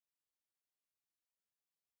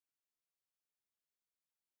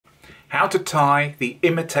How to tie the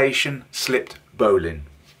imitation slipped bowline.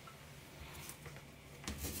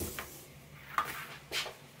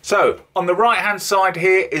 So on the right hand side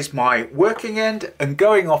here is my working end, and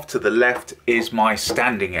going off to the left is my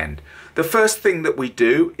standing end. The first thing that we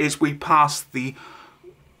do is we pass the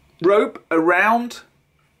rope around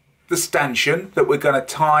the stanchion that we're going to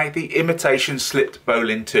tie the imitation slipped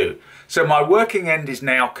bowline to. So my working end is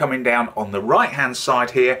now coming down on the right hand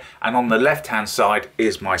side here, and on the left hand side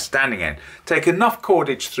is my standing end. Take enough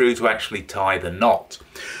cordage through to actually tie the knot.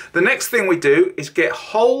 The next thing we do is get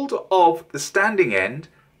hold of the standing end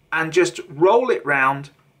and just roll it round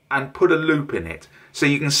and put a loop in it. So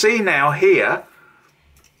you can see now here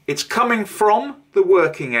it's coming from the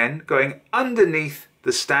working end, going underneath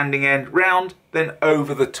the standing end, round, then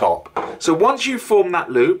over the top. So once you form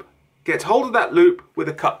that loop, get hold of that loop with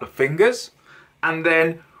a couple of fingers, and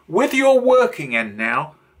then with your working end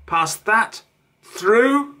now, pass that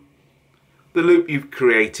through the loop you've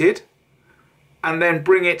created, and then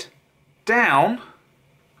bring it down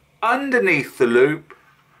underneath the loop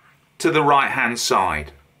to the right hand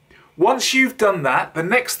side. Once you've done that, the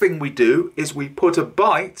next thing we do is we put a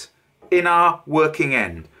bite in our working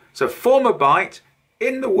end. So form a bite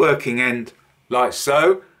in the working end like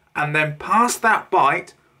so, and then pass that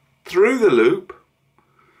bite through the loop.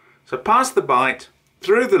 So pass the bite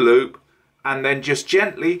through the loop and then just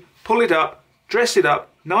gently pull it up, dress it up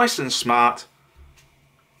nice and smart.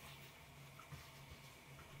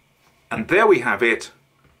 And there we have it,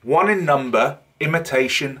 1 in number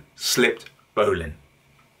imitation slipped bowline.